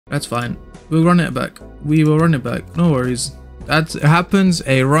That's fine. We'll run it back. We will run it back. No worries. That happens.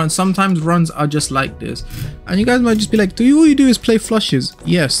 A run. Sometimes runs are just like this. And you guys might just be like, all you do is play flushes.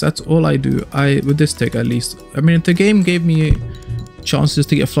 Yes, that's all I do. With this deck at least. I mean, if the game gave me chances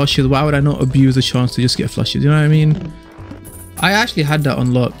to get flushes, why would I not abuse the chance to just get flushes? You know what I mean? I actually had that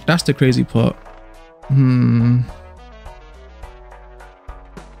unlocked. That's the crazy part. I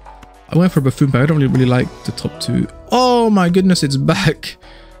went for a buffoon, but I don't really like the top two. Oh my goodness, it's back.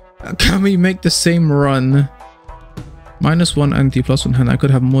 Can we make the same run? -1 anti, +1 hand. I could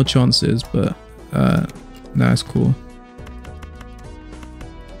have more chances, but that's cool.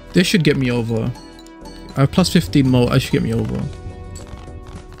 This should get me over. I have +15 more. I should get me over.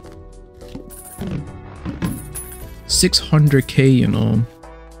 600k, you know.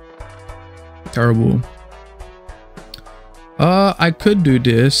 Terrible. I could do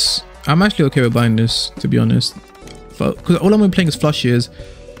this. I'm actually okay with buying this, to be honest. Because all I'm playing is flushes,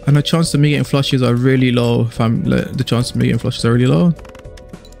 and the chance of me getting flushes are really low. If I'm the chance of me getting flushes are really low.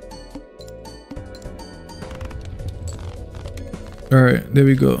 All right, there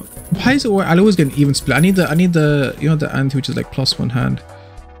we go. Why is it where I always get an even split? I need the you know, the anti, which is like +1 hand.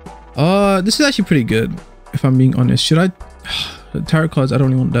 This is actually pretty good, if I'm being honest. Should I? The tarot cards, I don't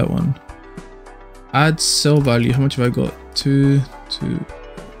even want that one. Add sell value. How much have I got? 2.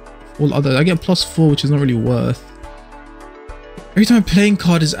 All other. I get +4, which is not really worth. Every time a playing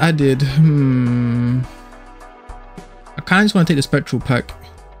card is added, I kind of just want to take the spectral pack.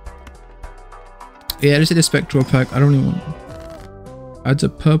 Yeah, just take the spectral pack. I don't even want. Adds a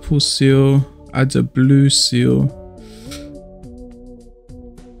purple seal. Adds a blue seal.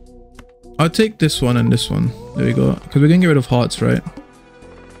 I'll take this one and this one. There we go. Because we're gonna get rid of hearts, right?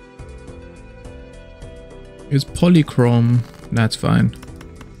 It's polychrome. That's fine.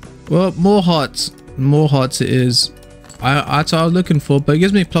 Well, more hearts. More hearts it is. That's what I was looking for, but it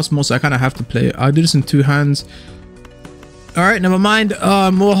gives me plus more, so I kind of have to play it. I'll do this in 2 hands. All right, never mind.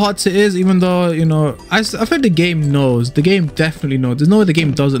 More hearts it is, even though, you know, I feel the game knows. The game definitely knows. There's no way the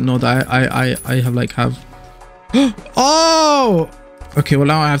game doesn't know that I have. Oh! Okay, well,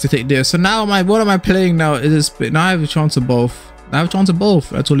 now I have to take this. So now what am I playing now? Is this, now I have a chance of both. I have a chance of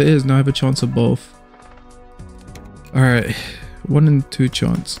both. That's all it is. Now I have a chance of both. All right, 1 and 2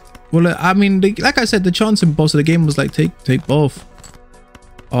 chance. Well, I mean, like I said, the chance in both of the game was like take both.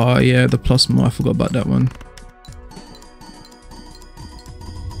 Oh yeah, the plus more. I forgot about that one.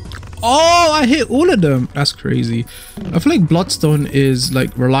 Oh, I hit all of them. That's crazy. I feel like Bloodstone is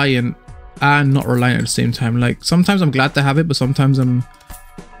like reliant and not reliant at the same time. Like sometimes I'm glad to have it, but sometimes I'm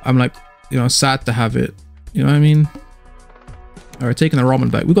like, you know, sad to have it. You know what I mean? All right, taking the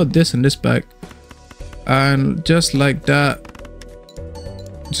ramen back. We got this and this back, and just like that.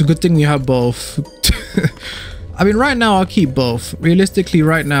 It's a good thing we have both. I mean, right now I'll keep both. Realistically,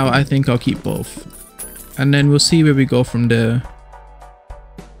 right now I think I'll keep both, and then we'll see where we go from there.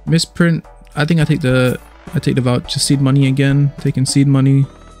 Misprint. I think I take the voucher. Seed money again. Taking seed money.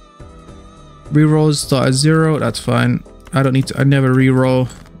 Rerolls start at 0. That's fine. I don't need to. I never reroll.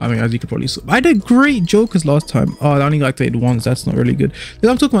 I mean, as you could probably see, I did great jokers last time. Oh, I only got activated once. That's not really good.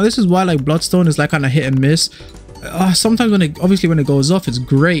 I'm talking about. This is why like Bloodstone is like kind of hit and miss. Sometimes when it goes off, it's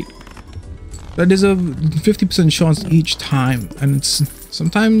great, but there's a 50% chance each time, and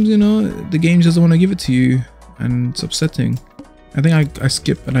sometimes, you know, the game just doesn't want to give it to you, and it's upsetting. I think I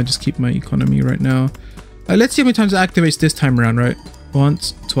skip and I just keep my economy right now. Let's see how many times it activates this time around. Right,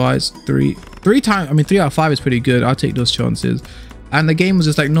 once, twice, 3 times. I mean, 3 out of 5 is pretty good. I'll take those chances. And the game was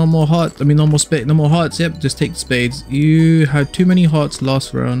just like, no more hearts. I mean, no more hearts. Yep, just take spades. You had too many hearts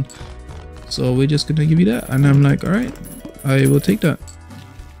last round. So we're just gonna give you that, and I'm like, all right, I will take that.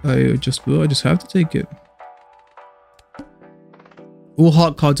 I just have to take it. All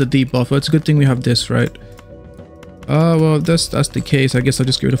heart cards are debuff. Well, it's a good thing we have this, right? Well, that's the case. I guess I'll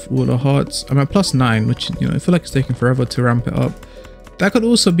just get rid of all the hearts. I'm at +9, which, you know, I feel like it's taking forever to ramp it up. That could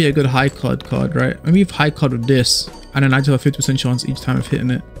also be a good high card, right? Maybe if high card with this, and then I just have a 50% chance each time of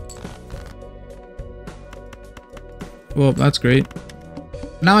hitting it. Well, that's great.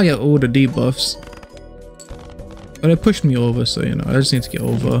 Now I get all the debuffs, but it pushed me over, so, you know, I just need to get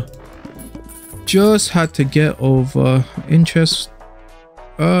over. Just had to get over. Interest.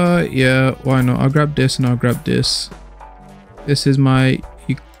 Yeah, why not? I'll grab this and I'll grab this. This is my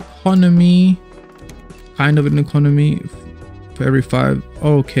economy, kind of an economy for every 5.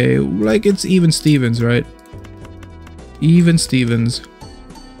 Okay, like it's even Stevens, right? Even Stevens.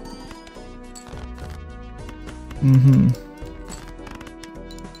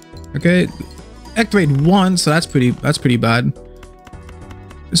 Okay, activate 1, so that's pretty bad. So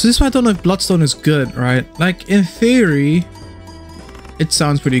this is why I don't know if Bloodstone is good, right? Like in theory it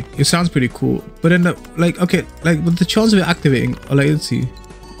sounds pretty cool. But then like, okay, like with the chance of it activating, or like, let's see.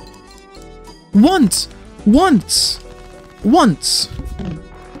 Once. That's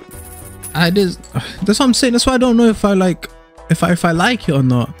what I'm saying. That's why I don't know if I like it or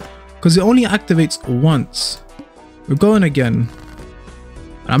not, because it only activates once. We're going again.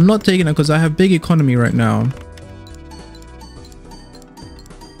 I'm not taking it because I have big economy right now.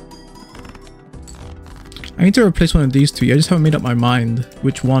 I need to replace one of these two. I just haven't made up my mind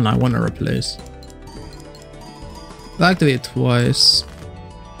which one I want to replace. I'll activate it twice.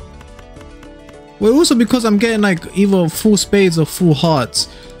 Well, also because I'm getting like either full spades or full hearts,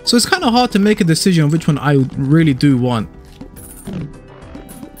 so it's kind of hard to make a decision on which one I really do want.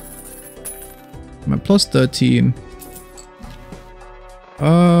 I'm at plus 13.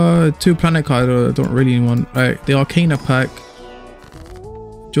 2 planet card I don't really want. Alright, the Arcana pack.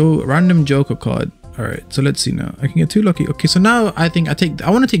 Random Joker card. Alright, so let's see now. I can get 2 lucky. Okay, so now I think I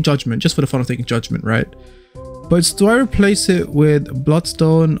want to take Judgment just for the fun of taking Judgment, right? But do I replace it with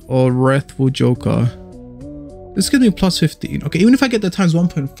Bloodstone or Wrathful Joker? This gives me plus 15. Okay, even if I get the times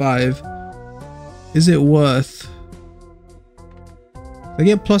 1.5, is it worth? I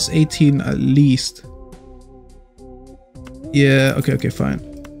get plus 18 at least. Yeah, okay, fine.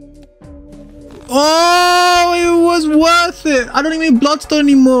 Oh, it was worth it. I don't even need Bloodstone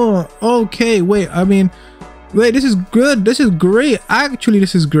anymore. Okay, wait, this is good. This is great. Actually,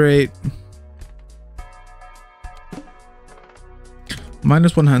 this is great.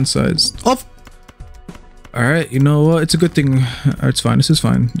 -1 hand size. Off. All right, you know what? It's a good thing. It's fine. This is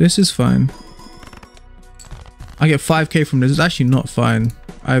fine. This is fine. I get 5k from this. It's actually not fine.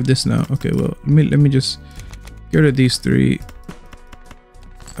 I have this now. Okay, well, let me just get rid of these 3.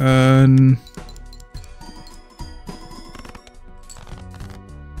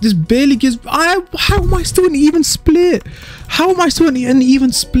 This barely gives. How am I still an even split? How am I still an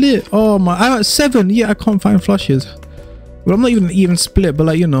even split? Oh my! I'm at 7. Yeah, I can't find flushes. Well, I'm not even an even split, but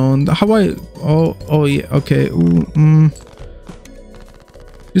like, you know, how I. Oh yeah. Okay. Ooh,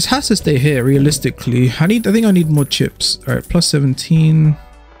 This has to stay here realistically. I think I need more chips. All right, plus 17.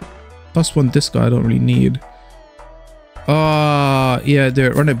 Plus 1. This guy I don't really need. Yeah,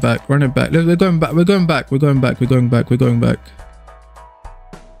 there. Run it back. We're going back. We're going back.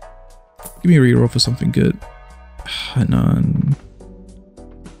 Give me a reroll for something good. Hanan.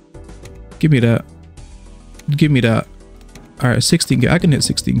 Give me that. All right, 16k. I can hit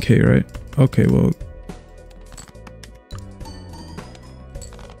 16k, right? Okay, well.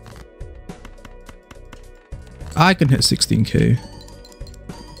 I can hit 16k.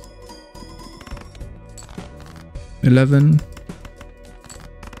 11.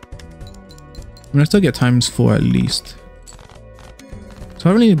 I still get ×4 at least. So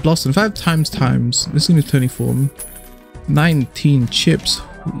I really need Blossom. If I have times, this is gonna be 24. 19 chips.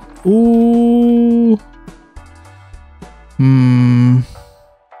 Ooh.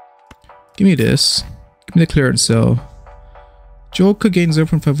 Give me this. Give me the clearance sale. Joker gains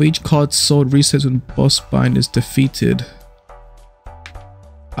 0.5 for each card sold resets when boss bind is defeated.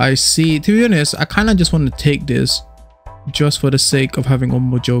 I see. To be honest, I kind of just want to take this just for the sake of having one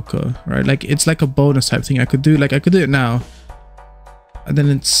more Joker, right? Like, it's like a bonus type thing. I could do it now. And then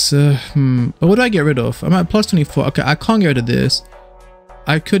it's but what do I get rid of? I'm at plus 24. Okay, I can't get rid of this.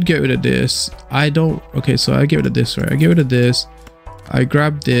 I could get rid of this. I don't. Okay, so I get rid of this, right? I get rid of this. I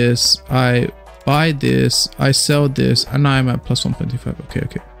grab this. I buy this. I sell this, and now I'm at plus 1.25.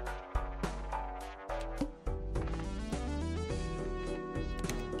 Okay.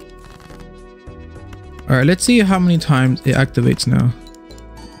 All right, let's see how many times it activates now.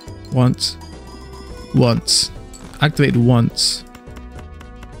 Once. Activate once.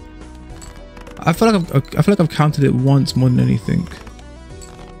 I feel like I've counted it once more than anything.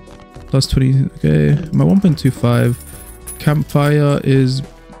 Plus 20. Okay, my 1.25. Campfire is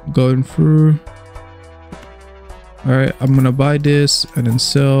going through. All right, I'm gonna buy this and then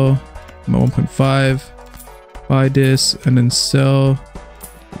sell. My 1.5. Buy this and then sell.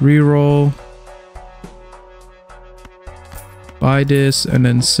 Reroll. Buy this and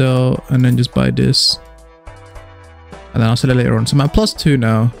then sell and then just buy this. And then I'll sell it later on. So I'm at plus 2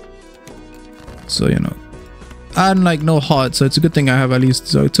 now. So, you know, and like no heart, so it's a good thing I have at least.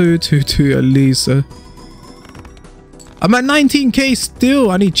 So 2 at least. I'm at 19k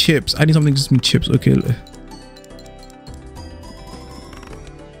still. I need chips. I need something to give me chips. Okay.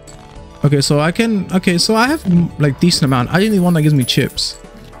 Okay, so I can. Okay, so I have like decent amount. I need one that gives me chips.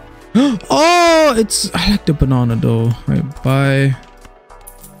 Oh, it's. I like the banana though. Right, buy,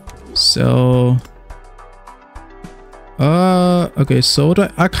 sell. Okay, so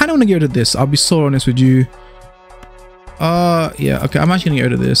I kind of want to get rid of this. I'll be so honest with you. Yeah, okay, I'm actually gonna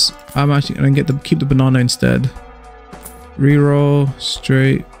get rid of this. I'm actually gonna keep the banana instead. Reroll,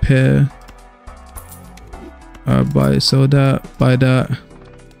 straight, pair. Sell that, buy that.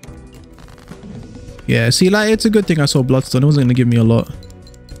 Yeah, see, like, it's a good thing I saw Bloodstone. It wasn't gonna give me a lot.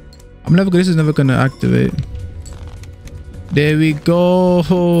 This is never gonna activate. There we go.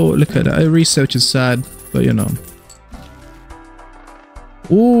 Look at that. A research is sad, but you know.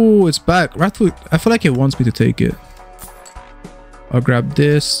 Ooh, it's back. Wrathful, I feel like it wants me to take it. I'll grab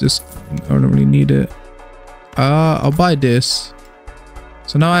this. I don't really need it. I'll buy this.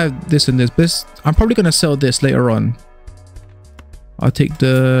 So now I have this and this. I'm probably gonna sell this later on. I'll take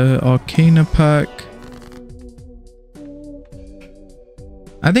the Arcana pack.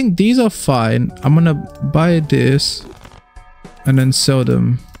 I think these are fine. I'm gonna buy this and then sell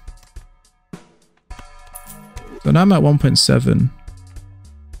them. So now I'm at 1.7.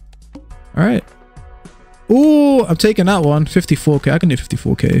 All right. Ooh, I'm taking that one. 54k. I can do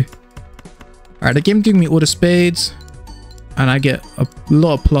 54k. All right, the game giving me all the spades, and I get a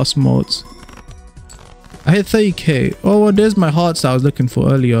lot of plus mods. I hit 30k. Oh, well, there's my hearts that I was looking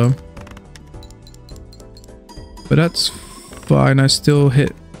for earlier. But that's fine. I still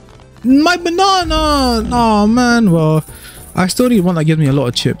hit my banana. Oh man. Well, I still need one that gives me a lot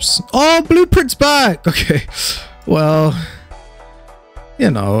of chips. Oh, blueprint's back. Okay. Well,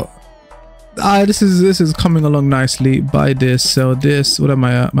 you know. This is coming along nicely. Buy this, sell this. What am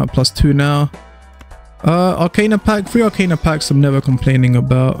I at? I'm at +2 now. Arcana pack, 3 Arcana packs I'm never complaining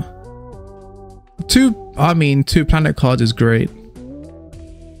about. 2 planet cards is great.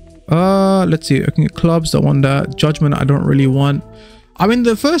 Let's see, I can get clubs, don't want that. Judgment I don't really want. I mean,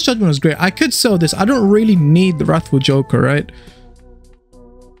 the first Judgment was great. I could sell this. I don't really need the Wrathful Joker, right?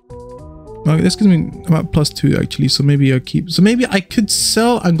 Okay, this gives me about +2 actually, so maybe I'll keep. So maybe I could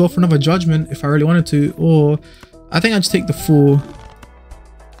sell and go for another Judgment if I really wanted to, or I think I just take the Fool.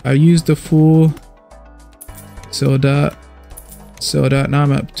 I use the Fool. Sell that. Sell that. Now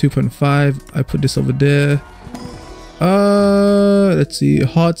I'm at 2.5. I put this over there. Let's see.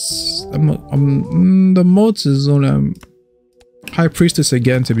 Hearts. The mods is on High Priestess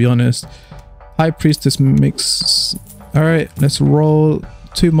again, to be honest. High Priestess mix. All right, let's roll.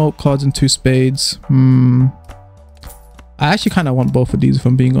 2 moat cards and 2 spades. I actually kind of want both of these, if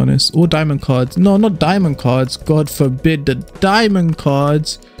I'm being honest. Or diamond cards. No, not diamond cards. God forbid the diamond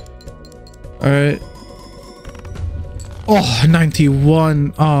cards. All right. Oh,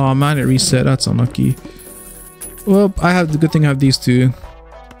 91. Oh man, it reset. That's unlucky. Well, I have the good thing I have these 2.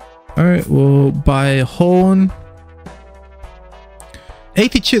 All right, we'll buy Hone.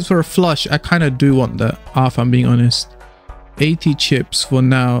 80 chips for a flush. I kind of do want that, if I'm being honest. 80 chips for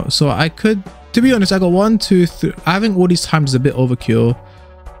now. So I could, to be honest, I got 1, 2, 3. Having all these times is a bit overkill.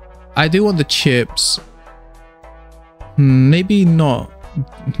 I do want the chips. Maybe not.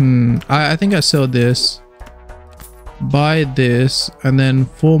 I think I sell this. Buy this. And then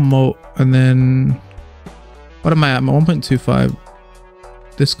 4 moat. And then... What am I at? I'm at 1.25.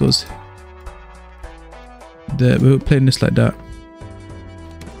 This goes... There. We're playing this like that.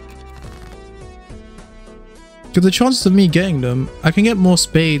 Because the chances of me getting them, I can get more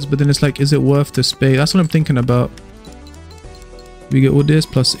spades, but then it's like, is it worth the spade? That's what I'm thinking about. We get all this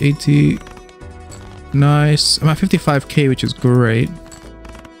plus 80. Nice. I'm at 55k, which is great.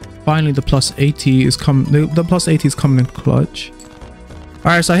 Finally, the plus 80 is coming. The plus 80 is coming in clutch.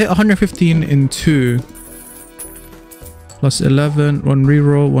 All right, so I hit 115 in 2. Plus 11. 1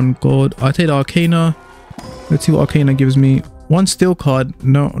 reroll, 1 gold. I take the Arcana. Let's see what Arcana gives me. 1 steel card.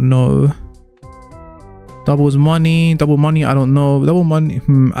 No. Doubles money, double money, I don't know. Double money,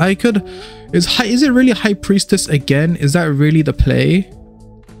 I could... Is it really High Priestess again? Is that really the play?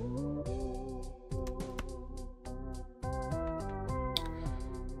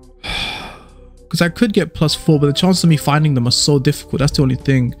 Because I could get +4, but the chances of me finding them are so difficult. That's the only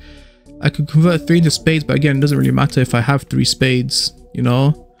thing. I could convert 3 into spades, but again, it doesn't really matter if I have 3 spades, you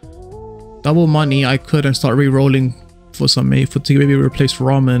know? Double money, I could and start re-rolling for some, to maybe replace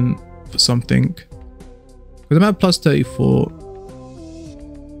ramen for something. Because I'm at +34.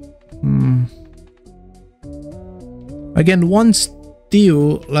 Again, 1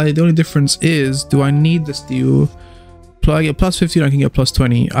 steel, like the only difference is, do I need the steel? I get +15, I can get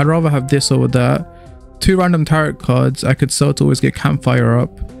 +20. I'd rather have this over that. 2 random tarot cards I could sell to always get campfire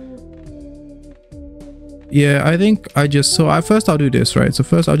up. Yeah, I think I just... So first I'll do this, right? So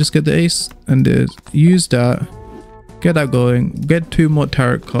first I'll just get the ace and use that. Get that going. Get 2 more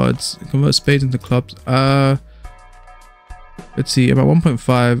tarot cards. Convert spades into clubs. Let's see. I'm at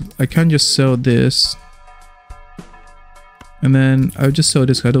 1.5. I can just sell this. And then I'll just sell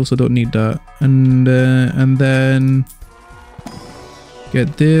this. I also don't need that. And then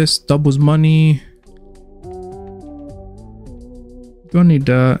Get this. Doubles money. Don't need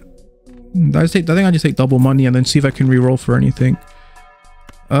that. I think I just take double money and then see if I can reroll for anything.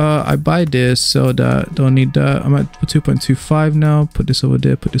 I buy this, so that don't need that. I'm at 2.25 now. Put this over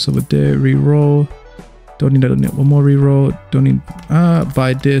there, put this over there, reroll. Don't need that, don't need one more reroll. Don't need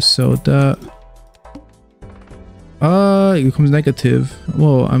buy this, so that. It becomes negative.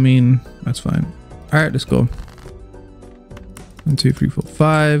 Well, I mean, that's fine. Alright, let's go. 1, 2, 3, 4,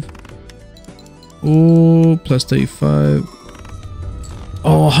 5. Oh, plus 35.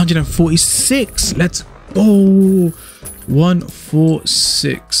 Oh, 146. Let's go.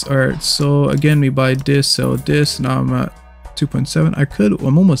 146. All right, so again we buy this, sell this. Now I'm at 2.7.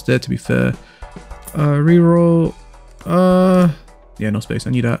 I'm almost there, to be fair. Reroll. Yeah, no space. I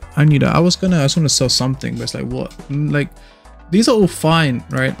need that. I just want to sell something, but it's like, what? Like, these are all fine,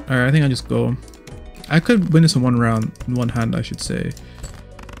 right? All right, I think I just go. I could win this in one round, in one hand, I should say.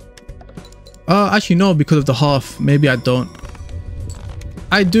 Actually no, because of the half, maybe I don't.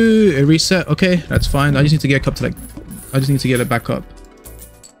 I do a reset. Okay, that's fine. I just need to get up to, like, I just need to get it back up.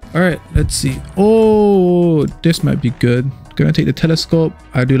 All right, let's see. Oh, this might be good. Gonna take the telescope.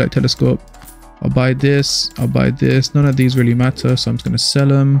 I do like telescope. I'll buy this. I'll buy this. None of these really matter, so I'm just gonna sell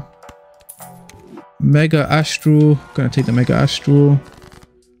them. Mega Astral. Gonna take the Mega Astral.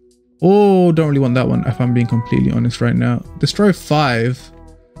 Oh, don't really want that one, if I'm being completely honest right now. Destroy 5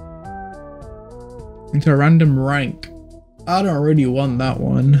 into a random rank. I don't really want that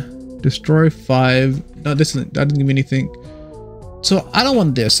one. Destroy 5. No, this isn't. That doesn't give me anything. So I don't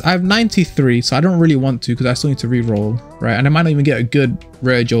want this. I have 93, so I don't really want to because I still need to re-roll, right? And I might not even get a good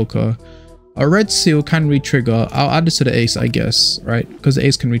rare joker. A red seal can re-trigger. I'll add this to the ace, I guess, right? Because the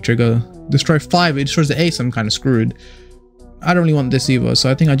ace can re-trigger. Destroy 5. It destroys the ace. I'm kind of screwed. I don't really want this either, so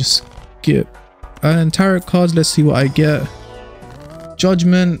I think I just skip. And tarot cards. Let's see what I get.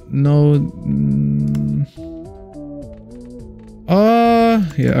 Judgment. No.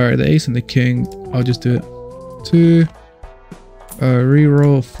 Yeah, all right, the ace and the king. I'll just do it. 2.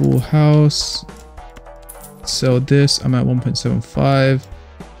 Reroll full house. Sell this. I'm at 1.75.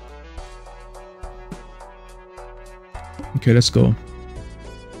 Okay, let's go.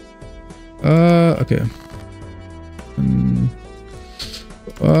 Okay.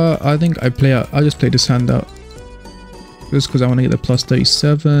 I think I'll just play this hand out. Just because I want to get the plus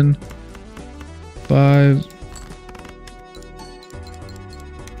 37. 5.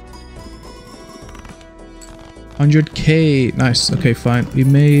 $100K. Nice. Okay, fine. We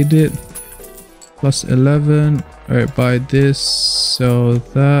made it. Plus 11. Alright, buy this. Sell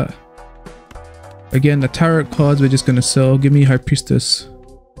that. Again, the tarot cards we're just gonna sell. Give me High Priestess.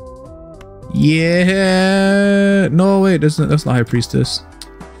 Yeah. No, wait. That's not High Priestess.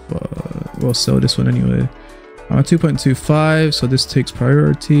 We'll sell this one anyway. I'm at 2.25, so this takes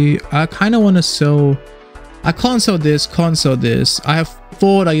priority. I kind of want to sell. I can't sell this. Can't sell this. I have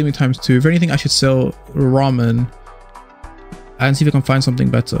 4 that give me ×2. If anything, I should sell ramen and see if I can find something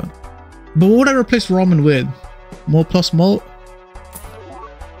better. But what would I replace ramen with? More plus malt?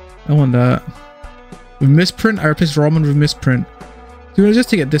 I want that. With misprint, I replace ramen with misprint. So just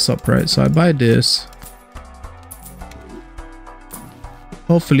to get this up, right? So I buy this.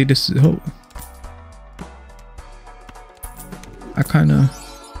 Hopefully this is... I kind of...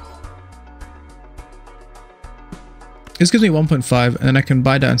 This gives me 1.5 and then I can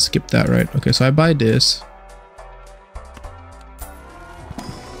buy that and skip that, right? Okay, so I buy this.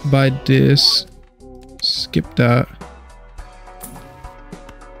 Buy this. Skip that.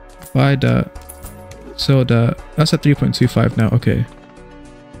 Buy that. So that's at 3.25 now. Okay.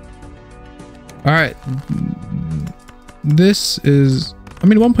 All right. This is, I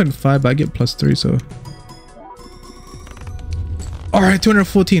mean, 1.5, but I get plus 3, so. All right,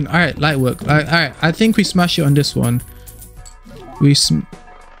 214. All right, light work. All right, I think we smash it on this one.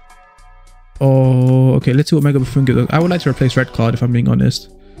 Oh, okay. Let's see what Mega Buffoon gives us. I would like to replace red card if I'm being honest.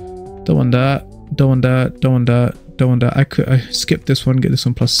 Don't want that. Don't want that. Don't want that. Don't want that. I skip this one. Get this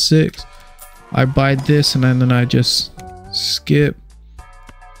one plus 6. I buy this and then I just skip.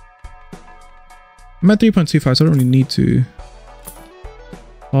 I'm at 3.25, so I don't really need to.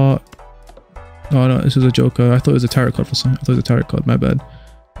 Oh no, this is a joker. I thought it was a tarot card for some. I thought it was a tarot card. My bad.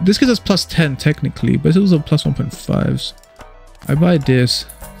 This gives us plus 10 technically, but it was a plus 1.5s. I buy this,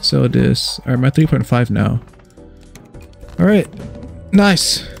 sell this. Alright, I'm at 3.5 now. Alright.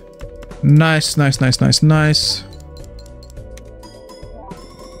 Nice. Nice, nice, nice, nice, nice.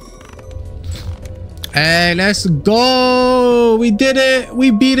 Hey, let's go. We did it.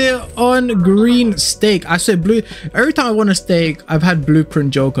 We beat it on green stake. I said blue. Every time I won a stake, I've had Blueprint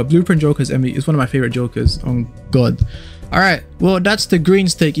Joker. Blueprint Joker is one of my favorite jokers. Oh God. All right, well, that's the green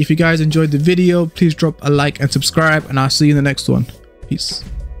steak. If you guys enjoyed the video, please drop a like and subscribe, and I'll see you in the next one. Peace.